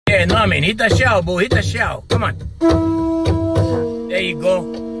Okay, Norman, hit the shell, boo. Hit the shell. Come on. There you go.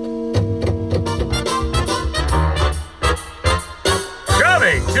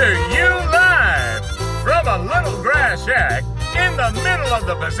 Coming to you live from a little grass shack in the middle of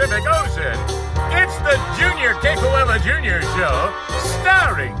the Pacific Ocean, it's the Junior Kekuewa Jr. Show,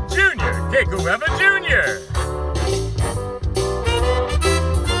 starring Junior Kekuewa Jr.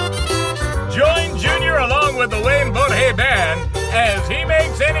 Join Junior along with the Wayne Boathay Band as he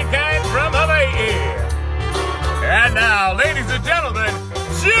makes any kind from Hawaii. And now, ladies and gentlemen,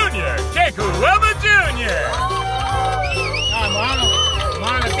 Junior Kekuewa Jr.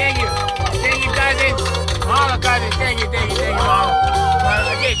 Mahalo, thank you. Thank you, cousins. Mahalo, cousins. Thank you, Mahalo.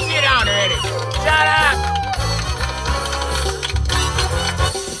 Okay, sit down already. Shut up.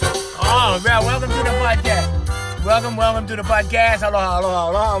 Oh, bro, welcome to the podcast. Welcome to the podcast. Hello.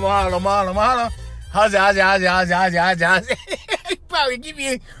 Mahalo. How's it?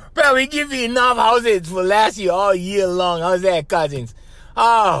 Probably give you enough houses for last year all year long. How's that, cousins?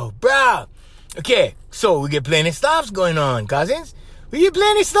 Oh, bro. Okay, so we get plenty of stuffs going on, cousins. We get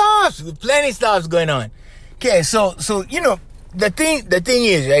plenty of stuffs going on. Okay, so you know, the thing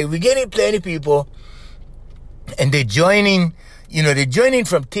is, right, we're getting plenty of people and they're joining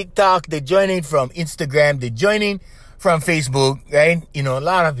from TikTok, they're joining from Instagram, they're joining from Facebook, right? You know, a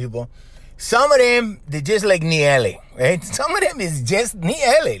lot of people. Some of them, they're just like Niele, right? Some of them is just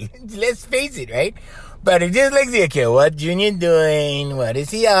Niele. Let's face it, right? But it's just like, okay, what Junior doing? What is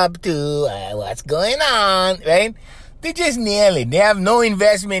he up to? What's going on, right? They just Niele. They have no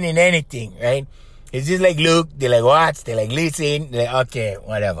investment in anything, right? It's just like, look, they like watch, they like listen, they like, okay,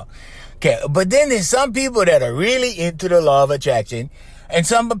 whatever. Okay, but then there's some people that are really into the law of attraction and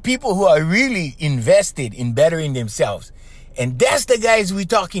some people who are really invested in bettering themselves. And that's the guys we're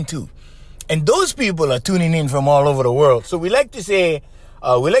talking to. And those people are tuning in from all over the world. So we like to say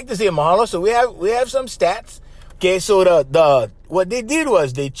mahalo. So we have some stats. Okay, so the what they did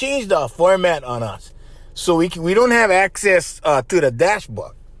was they changed the format on us. So we don't have access to the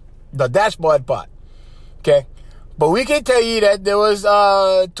dashboard part. Okay, but we can tell you that there was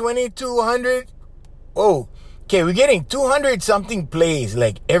 2,200. Oh, okay, we're getting 200 something plays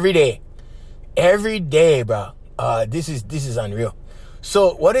like every day, bro. This is unreal.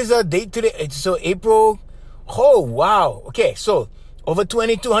 So what is the date today? So April. Oh wow. Okay, so over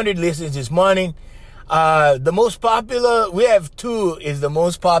 2,200 listens this morning. The most popular, we have two is the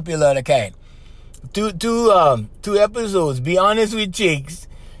most popular of the kind. Two episodes. Be honest with chicks,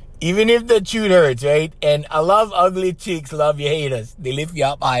 even if the truth hurts, right? And I love ugly chicks. Love your haters. They lift you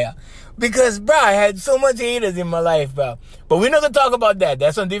up higher. Because, bro, I had so much haters in my life, bro. But we're not gonna talk about that.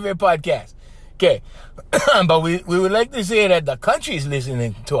 That's on different podcasts. Okay, but we would like to say that the country is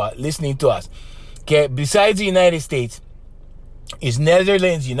listening to us. Okay, besides the United States, is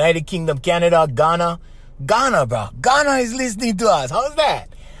Netherlands, United Kingdom, Canada, Ghana, bro. Ghana is listening to us. How's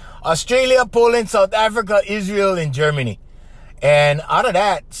that? Australia, Poland, South Africa, Israel, and Germany. And out of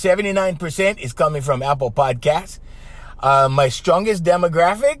that, 79% is coming from Apple Podcasts. My strongest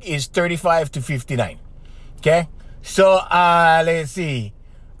demographic is 35 to 59. Okay, so let's see.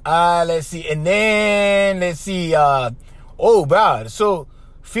 And then let's see. Oh, bro. So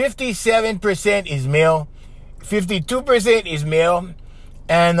 57% is male, 52% is male,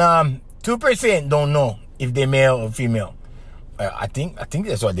 and 2% don't know if they're male or female. I think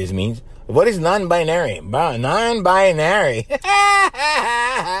that's what this means. What is non-binary? Bro, non-binary.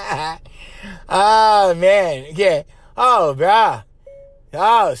 Oh, man. Okay. Oh, bro.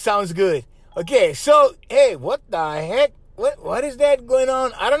 Oh, sounds good. Okay, so, hey, what the heck? What is that going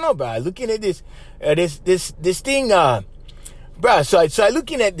on? I don't know, bro. Looking at this thing, bro. So I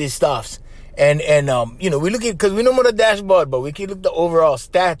looking at these stuffs, and you know, we looking because we know more the dashboard, but we can look the overall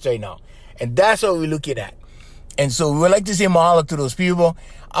stats right now, and that's what we're looking at. And so we would like to say mahalo to those people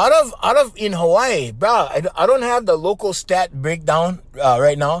out of in Hawaii, bro. I don't have the local stat breakdown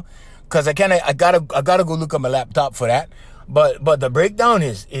right now because I gotta go look at my laptop for that. But the breakdown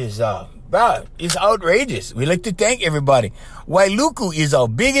is bro, it's outrageous. We like to thank everybody. Wailuku is our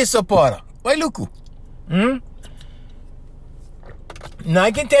biggest supporter. Wailuku. Now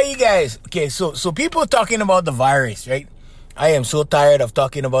I can tell you guys. Okay, so people talking about the virus, right? I am so tired of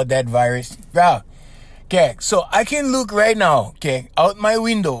talking about that virus, bro. Okay, so I can look right now, okay, out my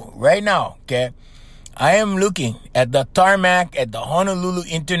window right now, okay. I am looking at the tarmac at the Honolulu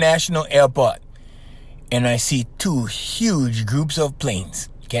International Airport, and I see two huge groups of planes,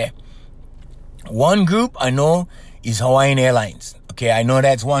 okay. One group I know is Hawaiian Airlines, okay. I know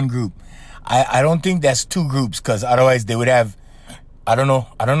that's one group. I don't think that's two groups, because otherwise they would have, I don't know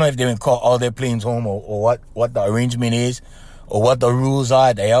if they would call all their planes home or what the arrangement is, or what the rules are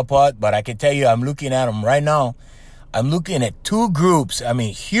at the airport, but I can tell you I'm looking at them right now. I'm looking at two groups,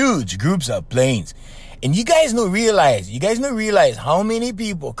 huge groups of planes. And you guys don't realize how many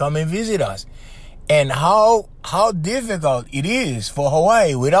people come and visit us and how difficult it is for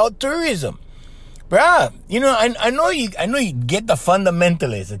Hawaii without tourism. Bruh, I know you get the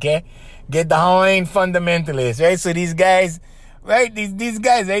fundamentalists, okay? Get the Hawaiian fundamentalists, right? So these guys, right? These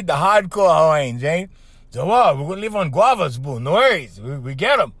guys, right? The hardcore Hawaiians, right? So, we're going to live on guava spoon. No worries. We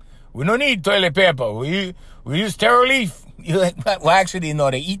get them. We don't need toilet paper. We use taro leaf. Well, actually, no,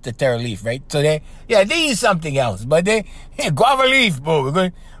 they eat the taro leaf, right? So they use something else. But guava leaf, bro. We're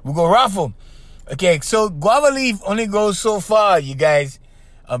going to ruffle. Okay, so guava leaf only goes so far, you guys,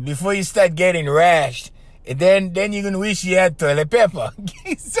 before you start getting rashed. And then you're going to wish you had toilet paper.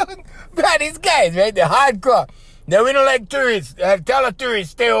 So, bro, these guys, right? They're hardcore. Now, we don't like tourists. Tell a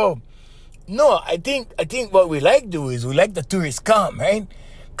tourist, stay home. No, I think what we like to do is we like the tourists come, right?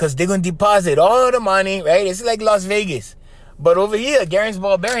 Because they're going to deposit all the money, right? It's like Las Vegas. But over here, Garen's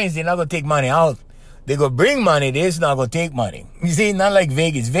Barbarians, they're not going to take money out. They're going to bring money. They're just not going to take money. You see, not like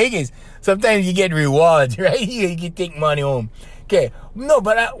Vegas. Vegas, sometimes you get rewards, right? You can take money home. Okay. No,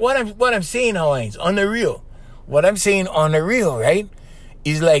 but what I'm saying, Hawaiians, on the real, right,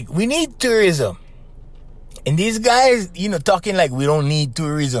 is like we need tourism. And these guys, talking like we don't need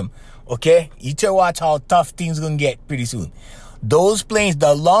tourism. Okay? You tell watch how tough things going to get pretty soon. Those planes,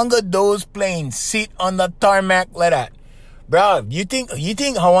 the longer those planes sit on the tarmac like that, bro, you think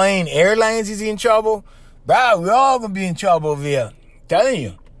Hawaiian Airlines is in trouble? Bro, we're all going to be in trouble over here. Telling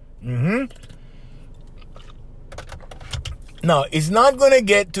you. No, it's not going to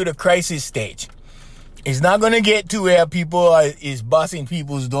get to the crisis stage. It's not going to get to where people is busting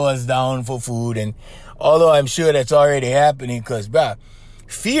people's doors down for food. And although I'm sure that's already happening because, bro,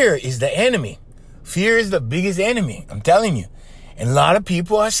 fear is the enemy. Fear is the biggest enemy. I'm telling you. And a lot of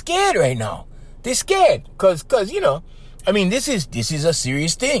people are scared right now. They're scared because this is a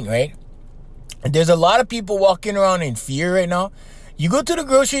serious thing, right? And there's a lot of people walking around in fear right now. You go to the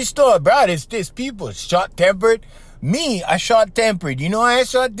grocery store, bro, there's people short-tempered. Me, I short-tempered. You know why I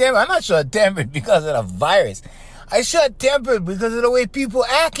short-tempered? I'm not short-tempered because of the virus. I short-tempered because of the way people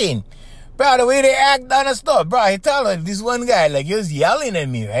acting. Bro, the way they act down the store. Bro, I tell her, this one guy, like, he was yelling at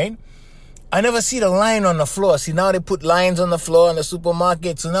me, right? I never see the line on the floor. See, now they put lines on the floor in the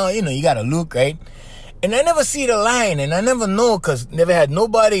supermarket. So now, you got to look, right? And I never see the line. And I never know because never had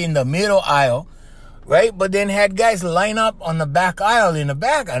nobody in the middle aisle, right? But then had guys line up on the back aisle in the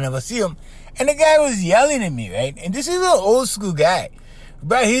back. I never see them. And the guy was yelling at me, right? And this is an old school guy.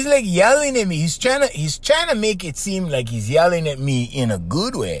 But he's like yelling at me. He's trying to make it seem like he's yelling at me in a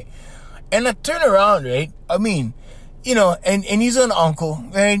good way. And I turn around, right? And he's an uncle,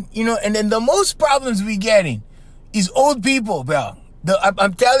 right? And then the most problems we getting is old people, bro.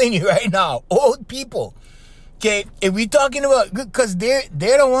 I'm telling you right now, old people. Okay, if we talking about, because they're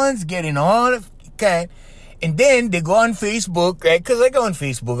the ones getting all the kind, and then they go on Facebook, right? Because I go on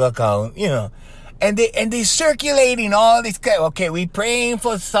Facebook account, and they circulating all this kind. Okay, we praying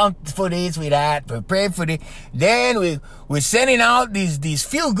for this, we that. We're praying for this. Then we're sending out these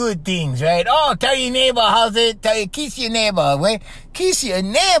feel good things, right? Oh, tell your neighbor how's it. Kiss your neighbor. Wait, kiss your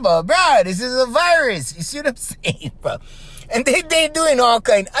neighbor, bro. This is a virus. You see what I'm saying, bro? And they doing all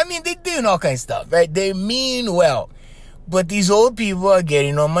kind. They doing all kind of stuff, right? They mean well, but these old people are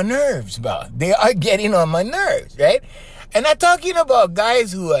getting on my nerves, bro. They are getting on my nerves, right? And I'm talking about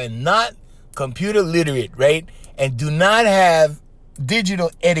guys who are not computer literate, right? And do not have digital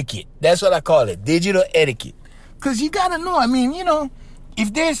etiquette. That's what I call it, digital etiquette. Because you gotta know,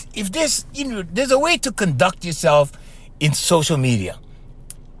 if there's a way to conduct yourself in social media,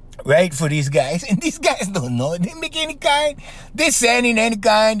 right? For these guys. And these guys don't know. They make any kind. They're sending any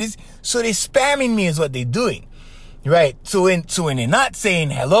kind. So they're spamming me is what they're doing. Right? So when they're not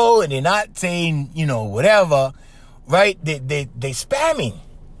saying hello and they're not saying, whatever, right? They spamming,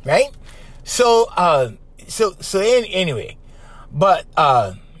 right? So anyway, but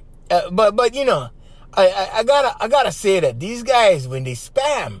I gotta say that these guys, when they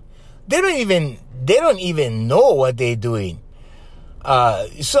spam, they don't even know what they're doing.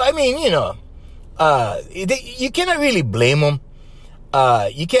 You cannot really blame them.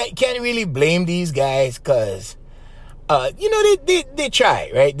 You can't really blame these guys because, they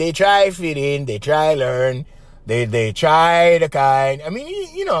try, right? They try fit in, they try learn, they try the kind.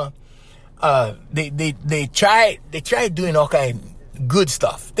 They try doing all kind of good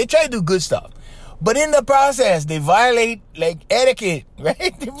stuff. They try to do good stuff. But in the process, they violate, etiquette,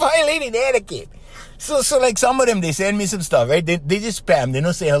 right? They violating etiquette. So like some of them, they send me some stuff, right? They just spam. They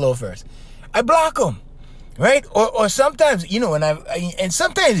don't say hello first. I block them, right? Or sometimes, you know, and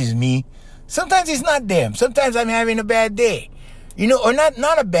sometimes it's me. Sometimes it's not them. Sometimes I'm having a bad day. You know, or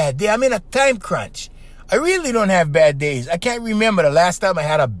not a bad day. I'm in a time crunch. I really don't have bad days. I can't remember the last time I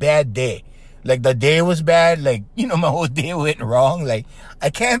had a bad day. Like the day was bad. Like, you know, my whole day went wrong. Like,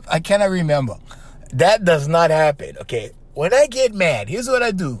 I cannot remember. That does not happen, okay? When I get mad, here's what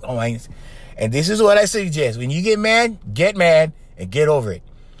I do, and this is what I suggest. When you get mad and get over it.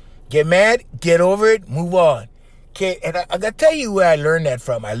 Get mad, get over it, move on. Okay, and I gotta tell you where I learned that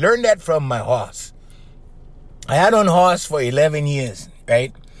from. I learned that from my horse. I had on horse for 11 years,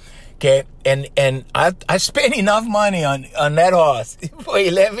 right? Okay, and I spent enough money on that horse for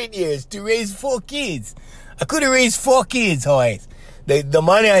 11 years to raise 4 kids. I could have raised 4 kids, horse. The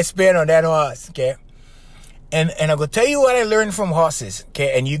money I spent on that horse, okay? And I'm gonna tell you what I learned from horses,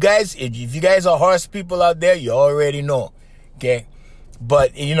 okay? And you guys, if you guys are horse people out there, you already know, okay?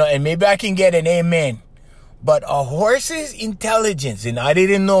 But, you know, and maybe I can get an amen. But a horse's intelligence, and I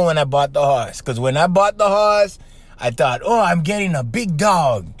didn't know when I bought the horse. Because when I bought the horse, I thought, oh, I'm getting a big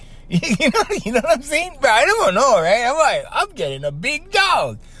dog. You know what I'm saying? But I don't know, right? I'm like, I'm getting a big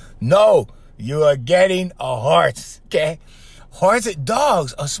dog. No, you are getting a horse, okay?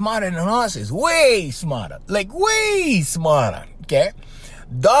 Dogs are smarter than horses. Way smarter. Like, way smarter, okay?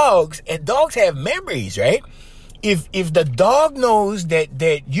 Dogs have memories, right? If the dog knows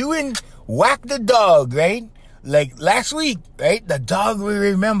that you whack the dog, right? Like last week, right? The dog will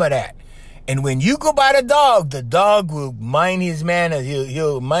remember that. And when you go by the dog will mind his manners.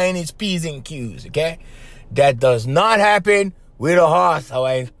 He'll mind his P's and Q's, okay? That does not happen with a horse,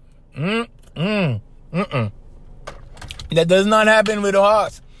 however. That does not happen with a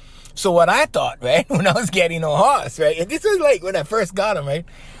horse. So what I thought, right, when I was getting a horse, right? And this was like when I first got him, right?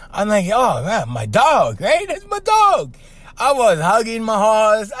 I'm like, oh, man, my dog, right? That's my dog. I was hugging my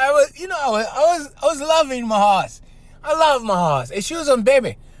horse. I was loving my horse. I love my horse. And she was a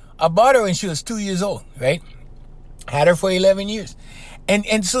baby. I bought her when she was 2 years old, right? Had her for 11 years.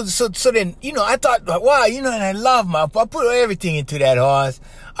 And so then, you know, I thought, wow, you know, and I love I put everything into that horse.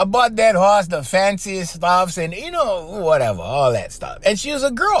 I bought that horse, the fanciest stuffs and, you know, whatever, all that stuff. And she was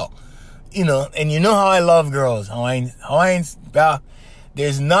a girl, you know, and you know how I love girls. Hawaiians,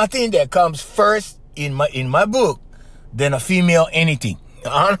 there's nothing that comes first in my book than a female anything.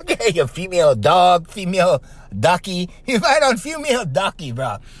 I don't care, a female dog, female ducky. If I don't female ducky,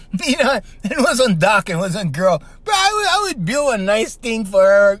 bro. You know, it wasn't duck, it wasn't girl. Bro, I would build a nice thing for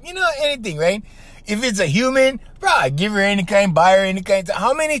her. You know, anything, right? If it's a human, bro, I give her any kind, buy her any kind.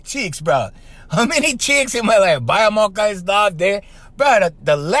 How many chicks, bro? How many chicks in my life? Buy them all kinds of stuff there. Bro,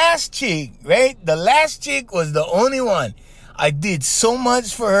 the last chick, right? The last chick was the only one. I did so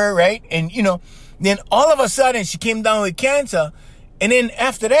much for her, right? And, you know, then all of a sudden she came down with cancer. And then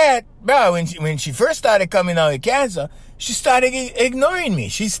after that, bro, when she first started coming out with cancer, she started ignoring me.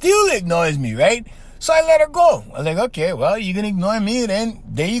 She still ignores me, right? So I let her go. I was like, okay, well, you can ignore me, then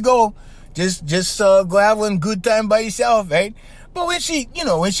there you go. Just go have one good time by yourself, right? But when she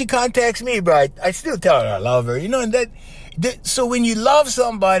contacts me, bro, I still tell her I love her, you know, and that so when you love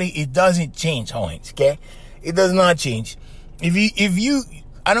somebody, it doesn't change, Hoynes, okay? It does not change. If you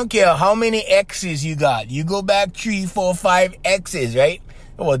I don't care how many exes you got. You go back 3, 4, 5 exes, right?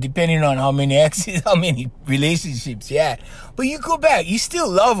 Well, depending on how many exes, how many relationships you had. But you go back, you still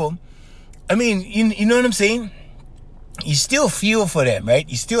love them. I mean, you know what I'm saying? You still feel for them, right?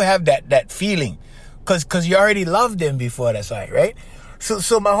 You still have that feeling. Because you already loved them before, that's right?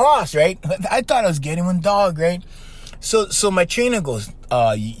 So my horse, right? I thought I was getting one dog, right? So my trainer goes,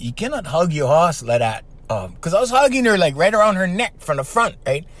 you cannot hug your horse like that. Because I was hugging her like right around her neck from the front,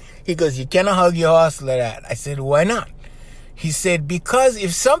 right? He goes, you cannot hug your horse like that. I said, why not? He said, because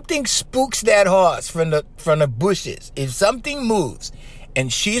if something spooks that horse from the bushes, if something moves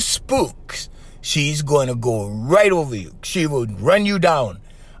and she spooks, she's going to go right over you. She will run you down.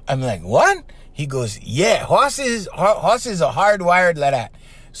 I'm like, what? He goes, yeah, horses are hardwired like that.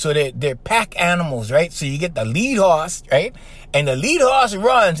 So they're pack animals, right? So you get the lead horse, right? And the lead horse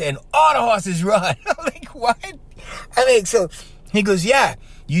runs and all the horses run. I'm like, what? I mean, so he goes, yeah,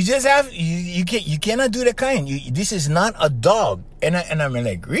 you just have, you cannot do that kind. This is not a dog. And I'm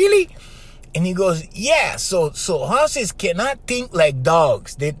like, really? And he goes, yeah, so horses cannot think like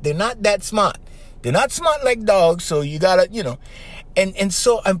dogs. They're not that smart. They're not smart like dogs. So you gotta, you know, and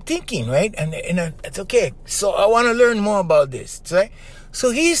so I'm thinking, right? And it's okay. So I want to learn more about this, right?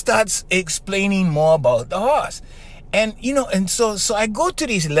 So he starts explaining more about the horse. And, you know, and so I go to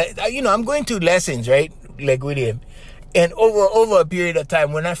these, you know, I'm going to lessons, right? Like with him. And over a period of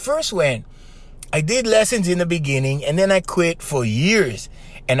time, when I first went, I did lessons in the beginning, and then I quit for years.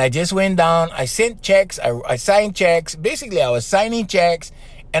 And I just went down, I sent checks, I signed checks. Basically, I was signing checks,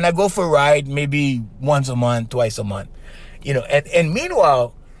 and I go for a ride maybe once a month, twice a month. And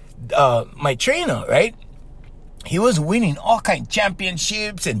meanwhile, my trainer, right? He was winning all kind of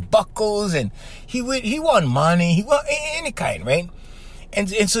championships and buckles, and he won money. He won any kind, right?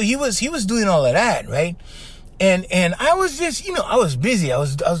 And so he was doing all of that, right? And I was just, I was busy. I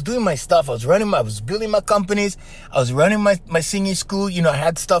was doing my stuff. I was building my companies. I was running my singing school. I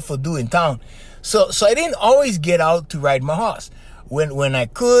had stuff to do in town. So I didn't always get out to ride my horse. When I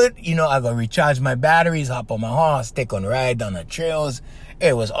could, I go recharge my batteries, hop on my horse, take on a ride down the trails.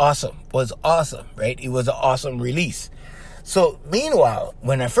 It was awesome. It was awesome, right? It was an awesome release. So meanwhile,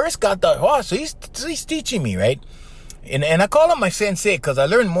 when I first got that horse, so he's teaching me, right? And I call him my sensei because I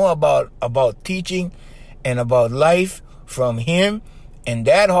learned more about teaching and about life from him and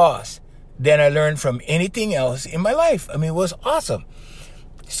that horse than I learned from anything else in my life. I mean, it was awesome.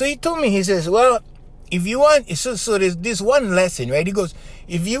 So he told me, he says, well, if you want, so there's this one lesson, right? He goes,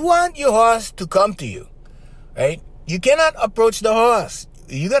 if you want your horse to come to you, right? You cannot approach the horse.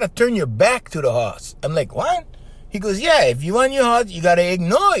 You got to turn your back to the horse. I'm like, what? He goes, yeah, if you want your horse, you got to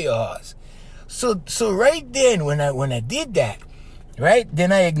ignore your horse. So right then, when I did that, right,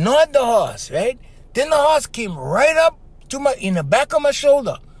 then I ignored the horse, right? Then the horse came right up in the back of my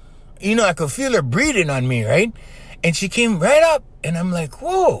shoulder. I could feel her breathing on me, right? And she came right up, and I'm like,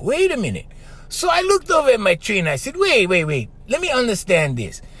 whoa, wait a minute. So I looked over at my trainer. I said, wait. Let me understand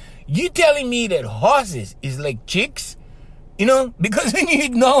this. You telling me that horses is like chicks? Because when you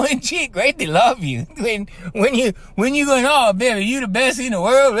ignore a chick, right, they love you. When you going, oh, baby, you the best in the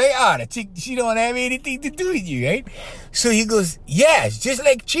world, right? The chick, she don't have anything to do with you, right? So he goes, yeah, it's just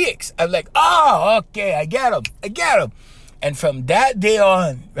like chicks. I'm like, oh, okay, I got him. And from that day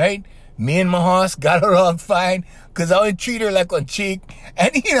on, right, me and my horse got along fine because I would treat her like a chick.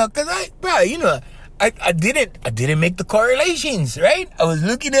 And, because I didn't make the correlations, right? I was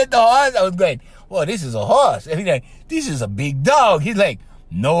looking at the horse, I was going, well, this is a horse. I mean, like, this is a big dog. He's like,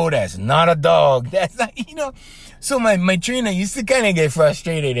 no, that's not a dog. That's not, So my trainer used to kind of get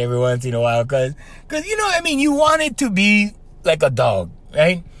frustrated every once in a while because, you want it to be like a dog,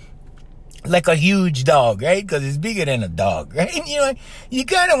 right? Like a huge dog, right? Because it's bigger than a dog, right? You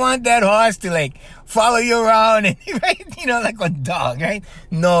kind of want that horse to like follow you around, and right? Like a dog, right?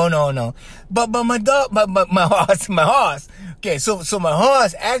 No. But my horse. Okay, so my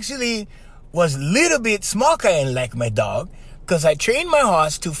horse actually was a little bit small kind like my dog because I trained my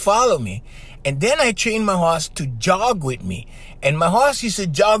horse to follow me, and then I trained my horse to jog with me. And my horse used to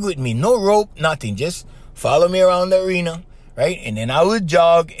jog with me, no rope, nothing, just follow me around the arena, right? And then I would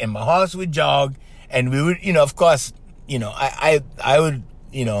jog, and my horse would jog, and we would, of course, I would,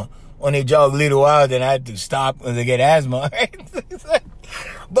 only jog a little while, then I had to stop because I get asthma, right?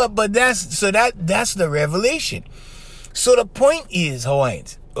 but that's the revelation. So the point is,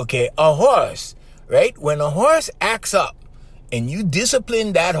 Hawaiians, okay, a horse, right? When a horse acts up and you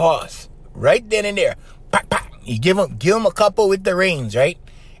discipline that horse right then and there, pack, pack, you give him a couple with the reins, right?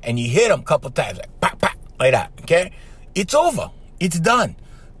 And you hit him a couple times, like pack, pack, like that, okay? It's over. It's done.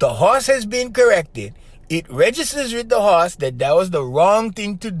 The horse has been corrected. It registers with the horse that was the wrong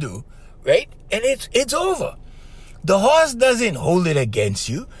thing to do, right? And it's over. The horse doesn't hold it against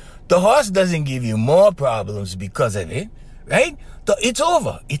you. The horse doesn't give you more problems because of it, right? It's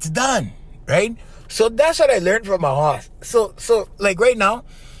over. It's done, right? So that's what I learned from my horse. So like right now,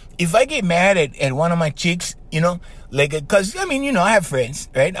 if I get mad at one of my chicks, because, I have friends,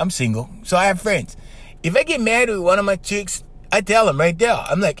 right? I'm single, so I have friends. If I get mad with one of my chicks, I tell them right there.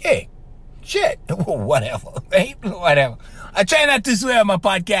 I'm like, hey, shit, whatever, right? Whatever. I try not to swear on my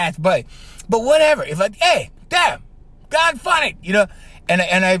podcast, but whatever. Hey, damn, God funny,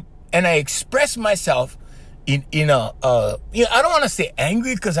 and I express myself in I don't want to say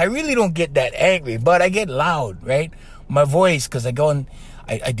angry because I really don't get that angry, but I get loud, right? My voice, because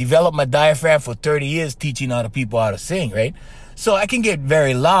I developed my diaphragm for 30 years teaching other people how to sing, right? So I can get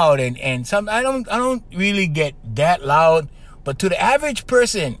very loud, and some I don't really get that loud, but to the average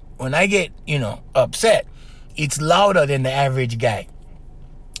person, when I get upset, it's louder than the average guy,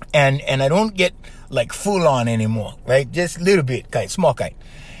 and I don't get like full on anymore, right? Just a little bit, small kind.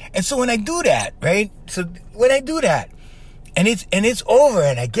 And so when I do that, right? So when I do that, and it's over,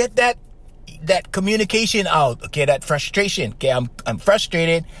 and I get that communication out, okay, that frustration, okay, I'm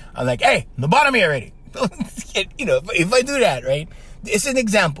frustrated. I'm like, hey, the bottom here already. If I do that, right? It's an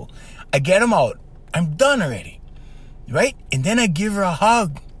example. I get them out. I'm done already, right? And then I give her a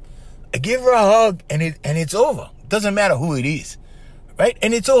hug. and it's over. Doesn't matter who it is, right?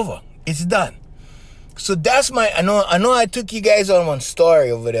 And it's over. It's done. So that's my, I know I took you guys on one story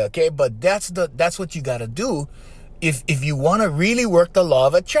over there, okay? But that's what you gotta do if you wanna really work the law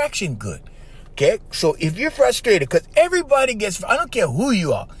of attraction good. Okay? So if you're frustrated, because everybody gets, I don't care who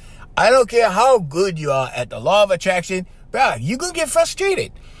you are. I don't care how good you are at the law of attraction, bro, you're gonna get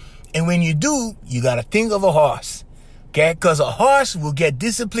frustrated. And when you do, you gotta think of a horse. Okay? Because a horse will get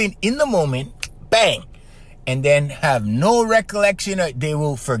disciplined in the moment, bang, and then have no recollection, or they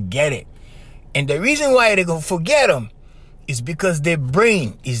will forget it. And the reason why they're going to forget them is because their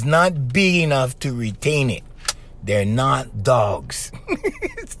brain is not big enough to retain it. They're not dogs.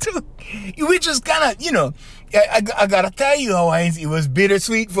 Which is kind of, I got to tell you, Hawaiians, it was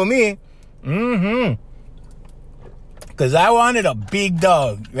bittersweet for me. Because I wanted a big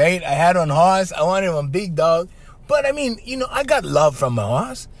dog, right? I had on horse. I wanted a big dog. But, I mean, I got love from my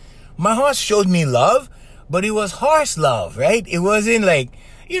horse. My horse showed me love, but it was horse love, right? It wasn't like...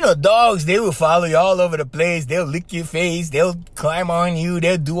 dogs, they will follow you all over the place. They'll lick your face. They'll climb on you.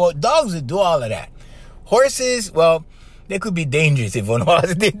 Dogs will do all of that. Horses, well, they could be dangerous if one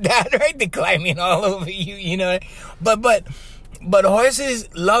horse did that, right? They climbing all over you, But horses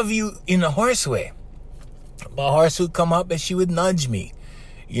love you in a horse way. My horse would come up and she would nudge me.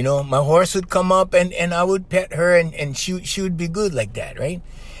 My horse would come up and I would pet her and she would be good like that, right?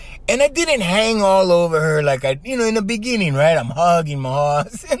 And I didn't hang all over her like in the beginning, right? I'm hugging my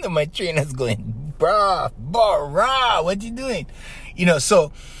horse and then my trainer's going, brah, what you doing?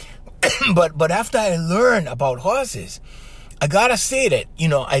 So, but after I learned about horses, I gotta say that,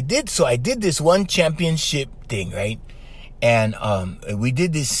 I did this one championship thing, right? And, we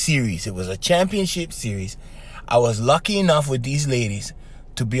did this series. It was a championship series. I was lucky enough with these ladies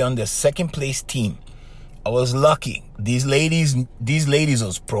to be on the second place team. I was lucky. These ladies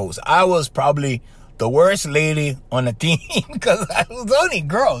was pros. I was probably the worst lady on the team because I was only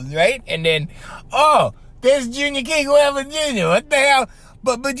girls, right? And then, there's Junior King, whoever Junior. What the hell?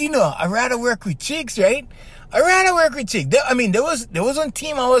 But I'd rather work with chicks, right? I'd rather work with chicks. There was one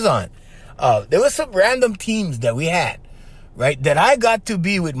team I was on. There was some random teams that we had, right? That I got to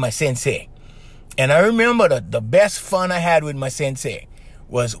be with my sensei. And I remember the best fun I had with my sensei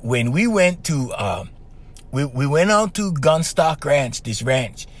was when we went to, we went out to Gunstock Ranch, this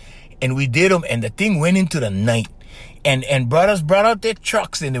ranch, and we did them, and the thing went into the night. And brothers brought out their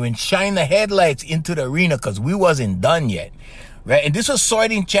trucks, and they would shine the headlights into the arena because we wasn't done yet, right? And this was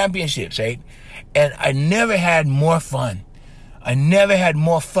Swording Championships, right? And I never had more fun. I never had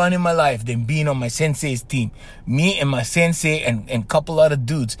more fun in my life than being on my sensei's team. Me and my sensei and a couple other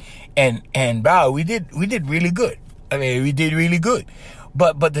dudes. And bro, we did really good. We did really good.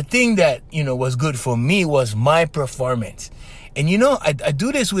 But the thing that, was good for me was my performance. And, I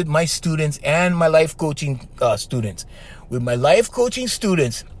do this with my students and my life coaching students. With my life coaching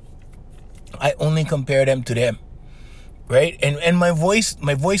students, I only compare them to them, right? And my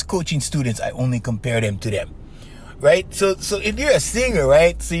voice coaching students, I only compare them to them, right? So if you're a singer,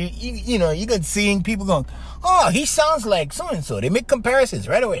 right? So, you got seeing people going, oh, he sounds like so-and-so. They make comparisons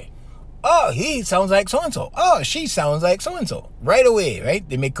right away. Oh, he sounds like so-and-so. Oh, she sounds like so-and-so. Right away, right?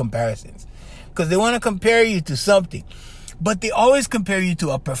 They make comparisons. Because they want to compare you to something. But they always compare you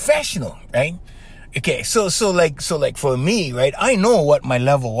to a professional, right? Okay, so for me, right? I know what my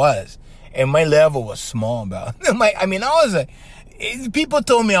level was. And my level was small, bro. People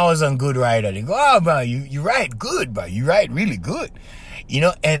told me I was a good rider. They go, oh, bro, you ride good, bro. You ride really good.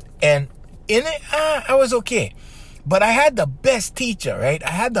 And in it, I was okay. But I had the best teacher, right?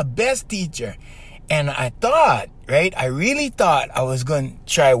 I had the best teacher. And I thought, right? I really thought I was going to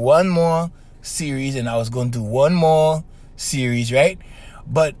try one more series and I was going to do one more series, right?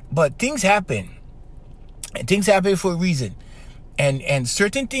 But things happen. And things happen for a reason. And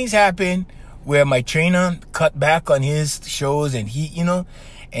certain things happen where my trainer cut back on his shows and he,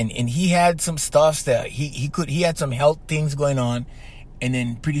 and he had some stuff that he had some health things going on. And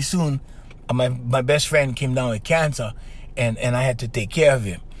then pretty soon, my best friend came down with cancer and I had to take care of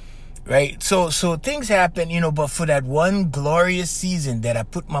him, right? So things happen, but for that one glorious season that I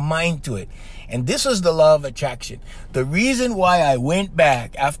put my mind to it. And this was the law of attraction. The reason why I went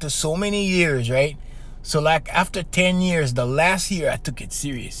back after so many years, right? So like after 10 years, the last year I took it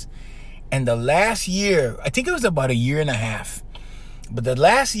serious. And the last year, I think it was about a year and a half. But the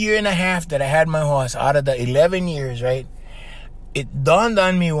last year and a half that I had my horse out of the 11 years, right? It dawned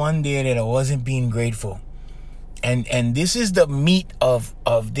on me one day that I wasn't being grateful. And this is the meat of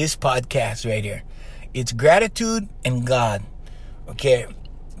this podcast right here. It's gratitude and God. Okay.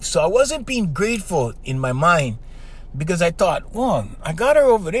 So I wasn't being grateful in my mind because I thought, well, I got her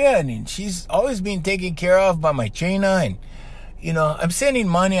over there and she's always been taken care of by my trainer and, I'm sending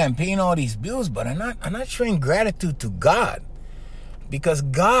money, I'm paying all these bills, but I'm not showing gratitude to God, because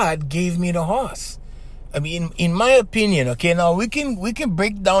God gave me the horse. I mean, in my opinion, okay, now we can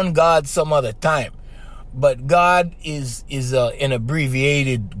break down God some other time, but God is an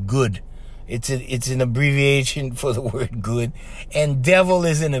abbreviated good. It's an abbreviation for the word good, and devil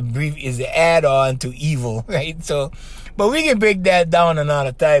is an add-on to evil, right? So, but we can break that down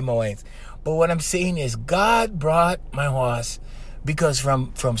another time, my wives. But what I'm saying is, God brought my horse because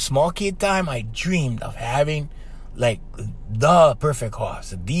from small kid time, I dreamed of having like the perfect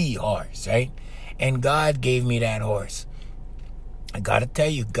horse, the horse, right? And God gave me that horse. I gotta tell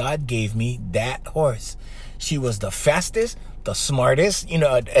you, God gave me that horse. She was the fastest, the smartest,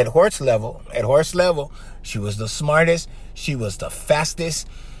 at horse level, she was the smartest, she was the fastest,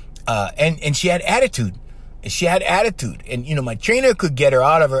 and she had attitude. And my trainer could get her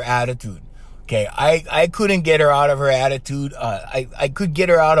out of her attitude. Okay, I couldn't get her out of her attitude. I could get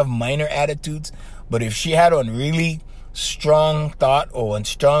her out of minor attitudes, but if she had one really strong thought or one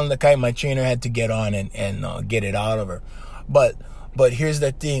strong the kind, my trainer had to get on and get it out of her. But here's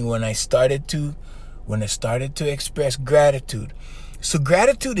the thing: when I started to express gratitude. So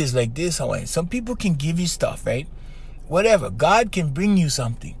gratitude is like this, Hawaiian. Some people can give you stuff, right? Whatever. God can bring you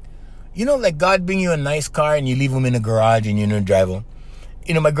something. Like God bring you a nice car and you leave them in the garage and you don't drive them.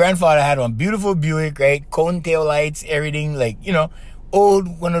 My grandfather had one beautiful Buick, right? Cone tail lights, everything,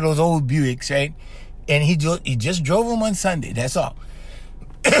 one of those old Buicks, right? And he just drove them on Sunday. That's all.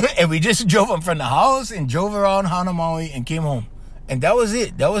 And we just drove them from the house and drove around Hanamaui and came home. And that was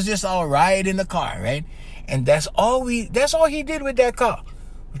it. That was just our ride in the car, right? And that's all he did with that car.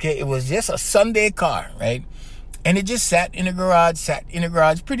 Okay, it was just a Sunday car, right? And it just sat in the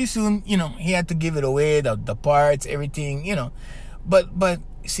garage. Pretty soon, he had to give it away, the parts, everything, But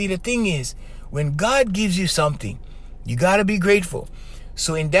see, the thing is, when God gives you something, you got to be grateful.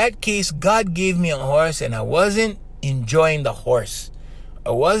 So in that case, God gave me a horse and I wasn't enjoying the horse.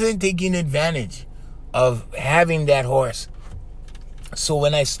 I wasn't taking advantage of having that horse. So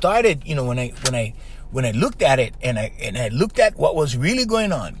when I started, when I looked at it and I looked at what was really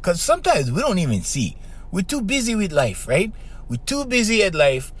going on, because sometimes we don't even see. We're too busy with life, right? We're too busy at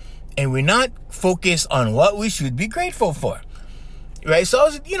life and we're not focused on what we should be grateful for. Right? So I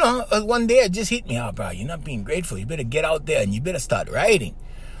was, one day it just hit me, bro, you're not being grateful. You better get out there and you better start riding.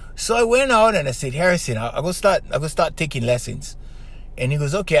 So I went out and I said, Harrison, I'll go start taking lessons. And he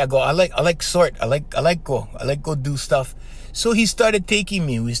goes, okay. I go, I like sort. I like go do stuff. So he started taking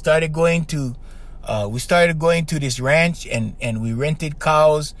me. We started going to this ranch and we rented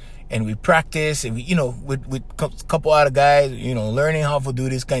cows and we practiced and we, with a couple other guys, learning how to do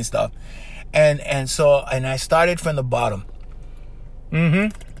this kind of stuff. And I started from the bottom. I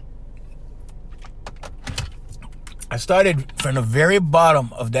started from the very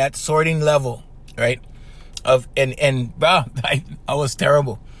bottom of that sorting level, right? And bro, I was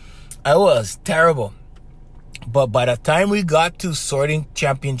terrible. But by the time we got to sorting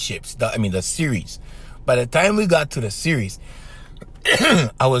championships, the series, by the time we got to the series,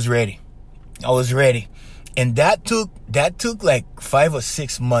 I was ready. And that took like 5 or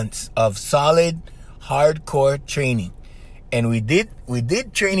 6 months of solid, hardcore training. And we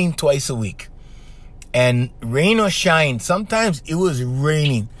did training twice a week. And rain or shine, sometimes it was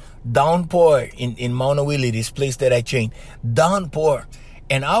raining. Downpour in Maunawili, this place that I trained. Downpour.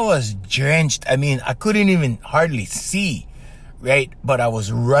 And I was drenched. I couldn't even hardly see, right? But I was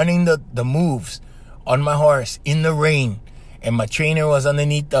running the moves on my horse in the rain. And my trainer was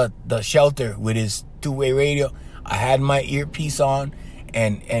underneath the shelter with his two-way radio. I had my earpiece on.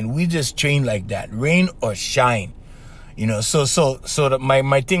 And we just trained like that. Rain or shine. So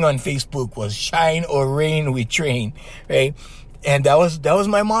my thing on Facebook was shine or rain, we train, right? And that was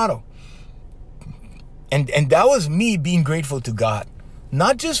my motto. And that was me being grateful to God.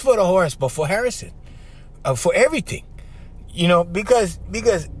 Not just for the horse, but for Harrison. For everything. Because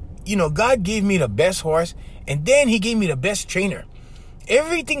God gave me the best horse and then he gave me the best trainer.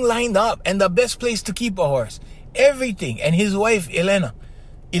 Everything lined up and the best place to keep a horse. Everything. And his wife, Elena.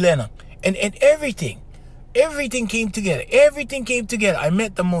 And everything. Everything came together. I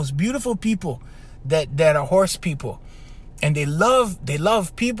met the most beautiful people that are horse people. And they love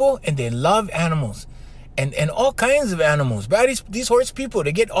people and they love animals. And all kinds of animals. But these horse people,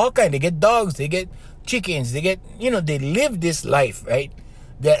 they get all kinds. They get dogs, they get chickens, they get, they live this life, right?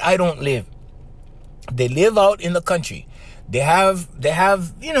 That I don't live. They live out in the country. They have,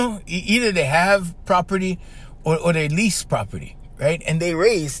 either they have property or they lease property. Right? And they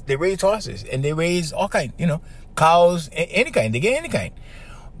raise horses and they raise all kinds, cows, any kind. They get any kind.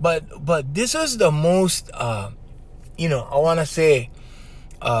 But this is the most I want to say,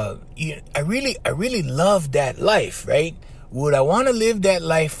 I really love that life, right? Would I want to live that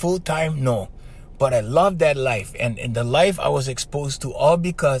life full time? No. But I love that life. And the life I was exposed to, all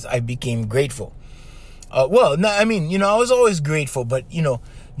because I became grateful. I was always grateful, but,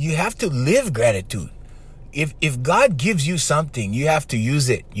 you have to live gratitude. If God gives you something, you have to use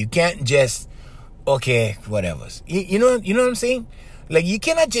it. You can't just, okay, whatever. You know what I'm saying? Like, you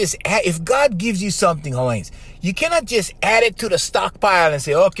cannot just add, if God gives you something, Hawaiians, you cannot just add it to the stockpile and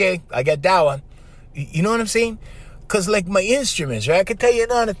say, okay, I got that one. You know what I'm saying? Because like my instruments, right? I can tell you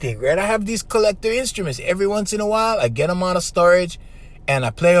another thing, right? I have these collector instruments. Every once in a while, I get them out of storage and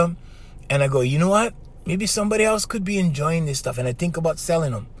I play them. And I go, you know what? Maybe somebody else could be enjoying this stuff. And I think about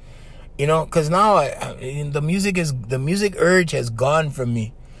selling them. Because now the music urge has gone from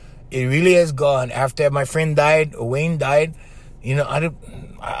me. It really has gone. After my friend died, Wayne died, I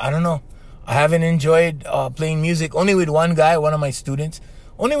don't know. I haven't enjoyed playing music. Only with one guy, one of my students.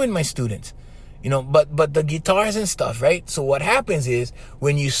 Only with my students. But the guitars and stuff, right? So what happens is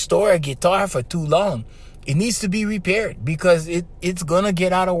when you store a guitar for too long, it needs to be repaired because it's gonna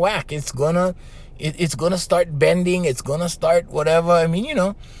get out of whack. It's gonna start bending. It's gonna start whatever.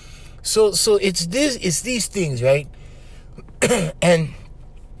 So it's these things, right? And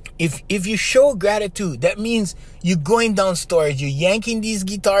if you show gratitude, that means you're going down storage, you're yanking these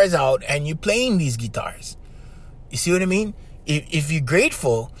guitars out, and you're playing these guitars. You see what I mean? If you're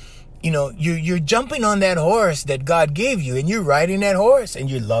grateful, you're jumping on that horse that God gave you, and you're riding that horse, and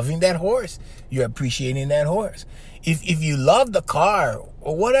you're loving that horse. You're appreciating that horse. If you love the car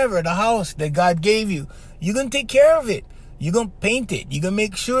or whatever, the house that God gave you, you're going to take care of it. You're going to paint it. You're going to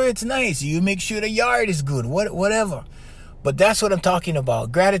make sure it's nice. You make sure the yard is good, whatever. But that's what I'm talking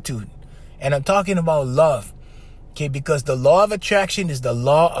about, gratitude. And I'm talking about love. Okay, because the law of attraction is the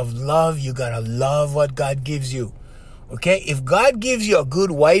law of love. You got to love what God gives you. Okay, if God gives you a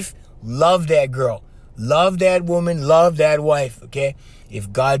good wife, love that girl. Love that woman. Love that wife. Okay,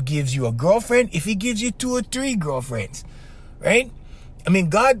 if God gives you a girlfriend, if he gives you 2 or 3 girlfriends, right?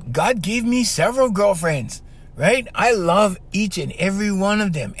 God gave me several girlfriends. Right? I love each and every one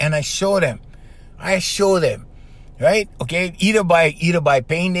of them, and I show them. Right? Okay? Either by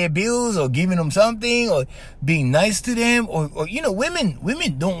paying their bills or giving them something or being nice to them or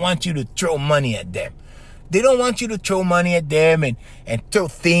women don't want you to throw money at them. They don't want you to throw money at them and throw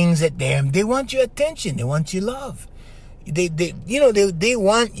things at them. They want your attention. They want your love. They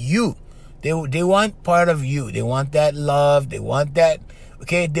want you. They want part of you. They want that love. They want that.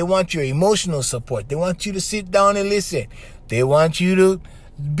 Okay, they want your emotional support. They want you to sit down and listen. They want you to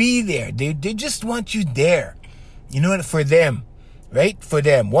be there. They just want you there. For them, right? For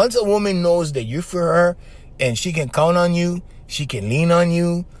them. Once a woman knows that you're for her and she can count on you, she can lean on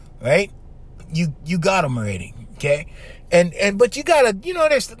you, right? You got them already, okay? But you gotta,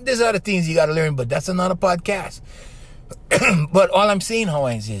 there's other things you gotta learn, but that's another podcast. But all I'm saying,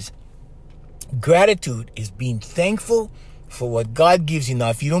 Hawaiians, is gratitude is being thankful for what God gives you. Now,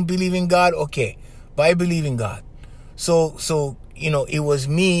 if you don't believe in God, okay, but I believe in God. So it was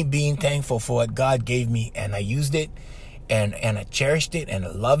me being thankful for what God gave me, and I used it, and I cherished it, and I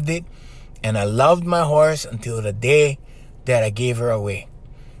loved it, and I loved my horse until the day that I gave her away.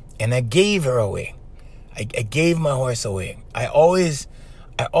 And I gave her away. I gave my horse away. I always,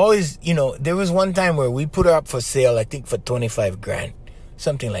 there was one time where we put her up for sale, I think for 25 grand,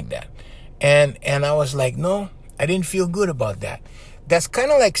 something like that. And I was like, no, I didn't feel good about that. That's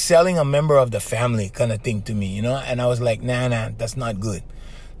kind of like selling a member of the family kind of thing to me, And I was like, nah, that's not good.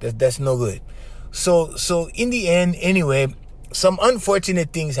 That's no good. So in the end, anyway, some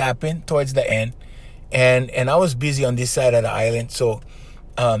unfortunate things happened towards the end. And I was busy on this side of the island. So,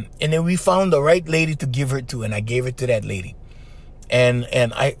 and then we found the right lady to give her to, and I gave her to that lady. And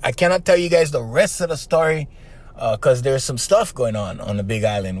I cannot tell you guys the rest of the story, because there's some stuff going on the Big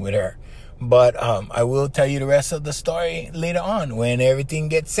Island with her. But I will tell you the rest of the story later on when everything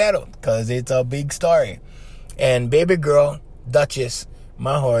gets settled, because it's a big story. And baby girl, Duchess,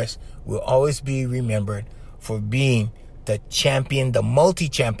 my horse, will always be remembered for being the champion, the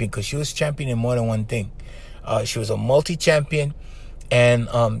multi-champion, because she was champion in more than one thing. She was a multi-champion,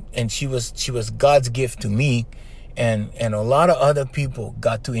 and she was God's gift to me, and a lot of other people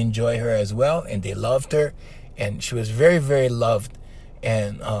got to enjoy her as well, and they loved her, and she was very, very loved.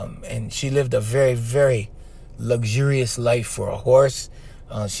 And she lived a very, very luxurious life for a horse.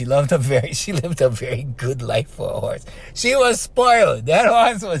 She lived a very good life for a horse. She was spoiled. That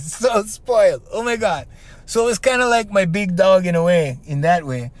horse was so spoiled. Oh my God. So it was kind of like my big dog in a way, in that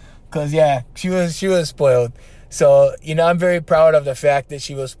way. Cause yeah, she was spoiled. So, I'm very proud of the fact that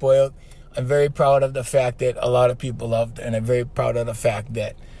she was spoiled. I'm very proud of the fact that a lot of people loved her, and I'm very proud of the fact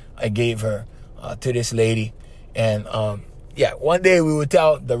that I gave her to this lady. And one day we would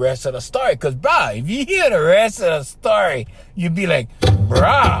tell the rest of the story. Because, brah, if you hear the rest of the story, you'd be like,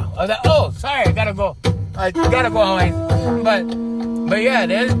 brah. I was like, oh, sorry, I gotta go. Home. But yeah,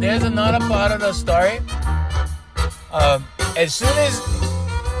 there's another part of the story. As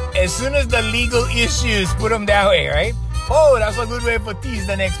soon as the legal issues put them that way, right? Oh, that's a good way for tease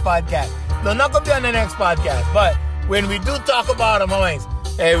the next podcast. No, not gonna be on the next podcast, but when we do talk about them, always,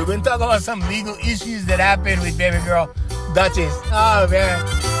 hey, we're gonna talk about some legal issues that happened with baby girl Duchess. Oh man,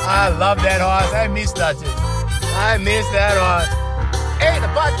 I love that horse. I miss Duchess. I miss that horse. Hey, the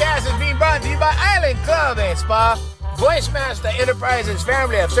podcast is being brought to you by Island Club and Spa, VoiceMaster Enterprises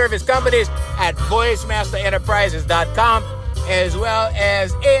family of service companies at voicemasterenterprises.com, as well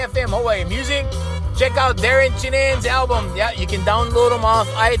as AFM Hawaii Music. Check out Darren Chinan's album. Yeah, you can download them off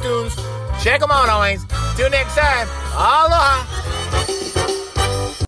iTunes. Check them out, always. Till next time, aloha.